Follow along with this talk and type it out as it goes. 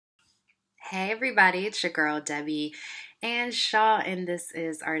Hey everybody, it's your girl Debbie and Shaw, and this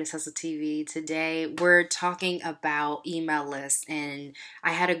is Artist Hustle TV. Today we're talking about email lists, and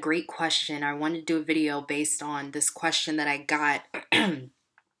I had a great question. I wanted to do a video based on this question that I got a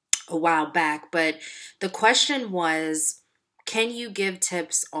while back, but the question was, can you give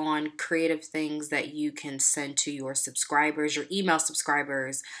tips on creative things that you can send to your subscribers, your email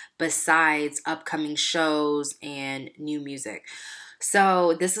subscribers, besides upcoming shows and new music?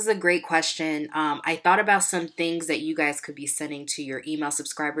 So this is a great question. I thought about some things that you guys could be sending to your email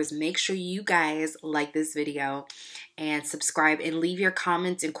subscribers. Make sure you guys like this video and subscribe and leave your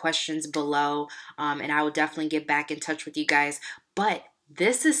comments and questions below. And I will definitely get back in touch with you guys. But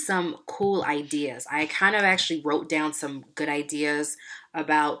this is some cool ideas. I kind of actually wrote down some good ideas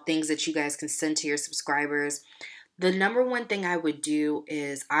about things that you guys can send to your subscribers. The number one thing I would do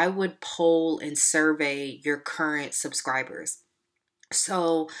is I would poll and survey your current subscribers.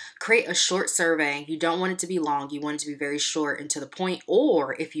 So create a short survey. You don't want it to be long. You want it to be very short and to the point,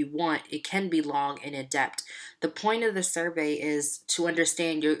 or if you want, it can be long and in depth. The point of the survey is to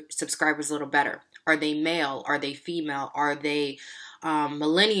understand your subscribers a little better. Are they male? Are they female? Are they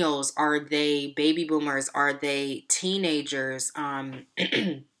millennials? Are they baby boomers? Are they teenagers?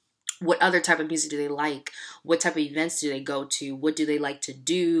 What other type of music do they like? What type of events do they go to? What do they like to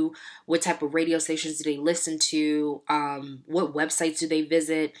do? What type of radio stations do they listen to? What websites do they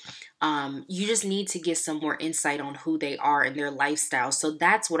visit? You just need to get some more insight on who they are and their lifestyle. So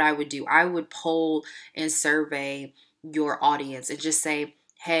that's what I would do. I would poll and survey your audience and just say,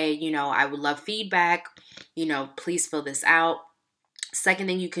 hey, I would love feedback. Please fill this out. Second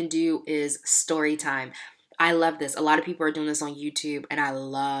thing you can do is story time. I love this. A lot of people are doing this on YouTube, and I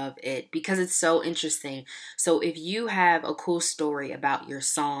love it because it's so interesting. So if you have a cool story about your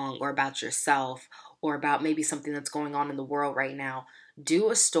song or about yourself or about maybe something that's going on in the world right now, do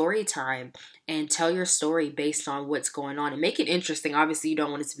a story time and tell your story based on what's going on and make it interesting. Obviously, you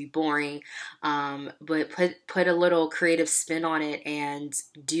don't want it to be boring, but put a little creative spin on it and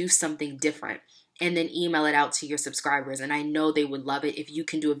do something different. And then email it out to your subscribers. And I know they would love it. If you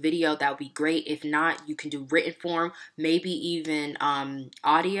can do a video, that would be great. If not, you can do written form, maybe even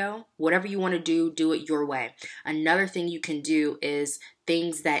audio. Whatever you want to do it your way. Another thing you can do is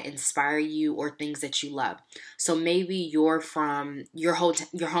things that inspire you or things that you love. So maybe you're from your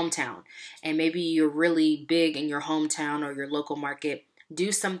hometown, and maybe you're really big in your hometown or your local market.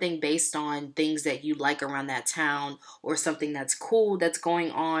 Do something based on things that you like around that town, or something that's cool that's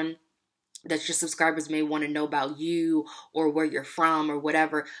going on that your subscribers may want to know about you or where you're from or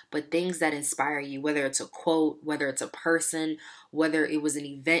whatever, but things that inspire you, whether it's a quote, whether it's a person, whether it was an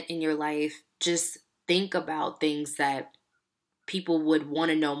event in your life. Just think about things that people would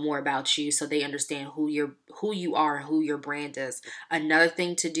want to know more about you so they understand who you are and who your brand is. Another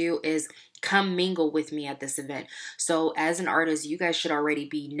thing to do is come mingle with me at this event. So as an artist, you guys should already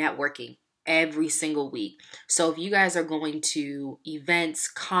be networking every single week. So if you guys are going to events,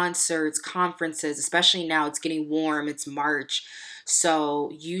 concerts, conferences, especially now it's getting warm, it's March. So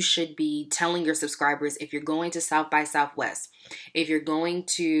you should be telling your subscribers, if you're going to South by Southwest, if you're going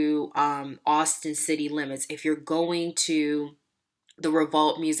to Austin City Limits, if you're going to the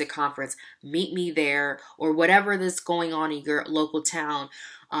Revolt Music Conference, meet me there, or whatever that's going on in your local town.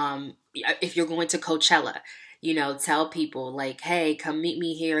 If you're going to Coachella, tell people like, hey, come meet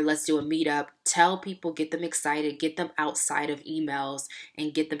me here. Let's do a meetup. Tell people, get them excited, get them outside of emails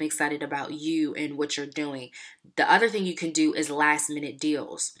and get them excited about you and what you're doing. The other thing you can do is last minute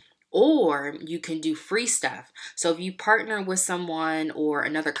deals. Or you can do free stuff. So if you partner with someone or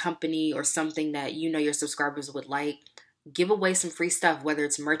another company or something that your subscribers would like, give away some free stuff, whether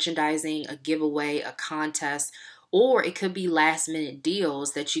it's merchandising, a giveaway, a contest, or it could be last minute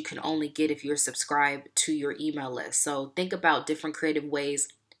deals that you can only get if you're subscribed to your email list. So think about different creative ways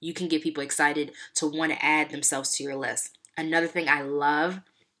you can get people excited to want to add themselves to your list. Another thing I love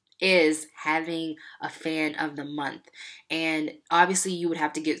is having a fan of the month. And obviously you would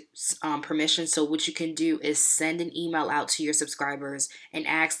have to get permission. So what you can do is send an email out to your subscribers and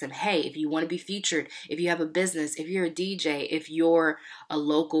ask them, hey, if you want to be featured, if you have a business, if you're a DJ, if you're a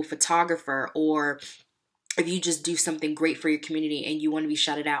local photographer, or if you just do something great for your community and you want to be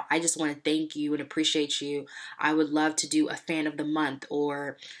shouted out, I just want to thank you and appreciate you. I would love to do a fan of the month,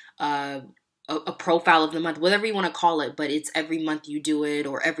 or a profile of the month, whatever you want to call it, but it's every month you do it,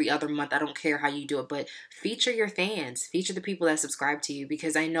 or every other month. I don't care how you do it, but feature your fans, feature the people that subscribe to you,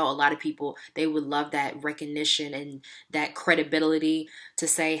 because I know a lot of people, they would love that recognition and that credibility to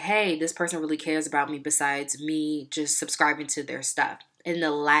say, hey, this person really cares about me besides me just subscribing to their stuff. And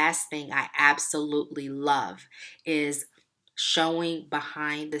the last thing I absolutely love is showing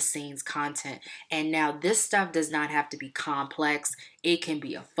behind the scenes content. And now this stuff does not have to be complex. It can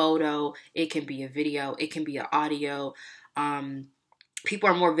be a photo, it can be a video, it can be an audio. People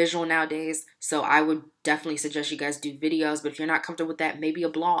are more visual nowadays, so I would definitely suggest you guys do videos. But if you're not comfortable with that, maybe a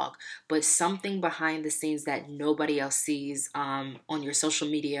blog, but something behind the scenes that nobody else sees on your social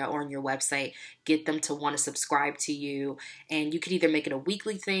media or on your website. Get them to want to subscribe to you, and you could either make it a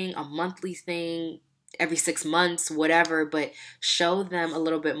weekly thing, a monthly thing, every 6 months, whatever, but show them a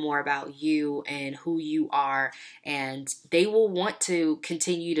little bit more about you and who you are, and they will want to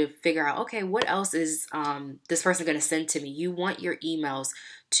continue to figure out, okay, what else is this person going to send to me? You want your emails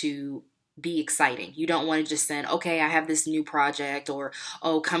to be exciting. You don't want to just send, okay, I have this new project, or,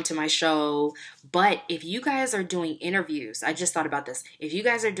 oh, come to my show. But if you guys are doing interviews, I just thought about this. If you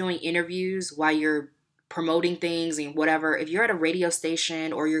guys are doing interviews while you're promoting things and whatever, if you're at a radio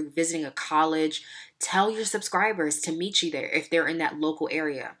station or you're visiting a college, tell your subscribers to meet you there if they're in that local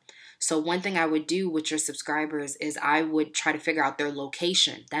area. So one thing I would do with your subscribers is I would try to figure out their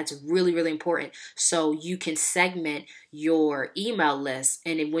location. That's really, really important. So you can segment your email list.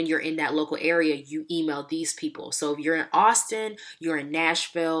 And when you're in that local area, you email these people. So if you're in Austin, you're in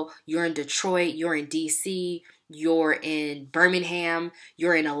Nashville, you're in Detroit, you're in DC, you're in Birmingham,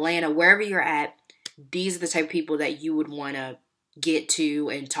 you're in Atlanta, wherever you're at, these are the type of people that you would want to get to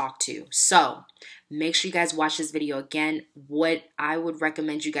and talk to. So make sure you guys watch this video. Again, what I would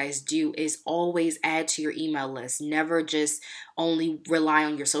recommend you guys do is always add to your email list. Never just only rely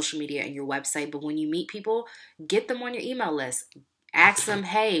on your social media and your website, but when you meet people, get them on your email list. Ask them,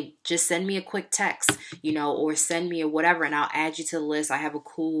 hey, just send me a quick text, or send me a whatever, and I'll add you to the list. I have a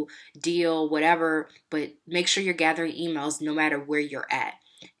cool deal, whatever, but make sure you're gathering emails no matter where you're at,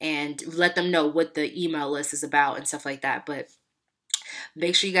 and let them know what the email list is about and stuff like that. But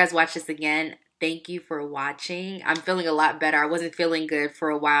make sure you guys watch this again. Thank you for watching. I'm feeling a lot better. I wasn't feeling good for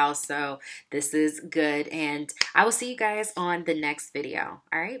a while, so this is good. And I will see you guys on the next video.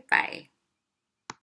 All right, bye.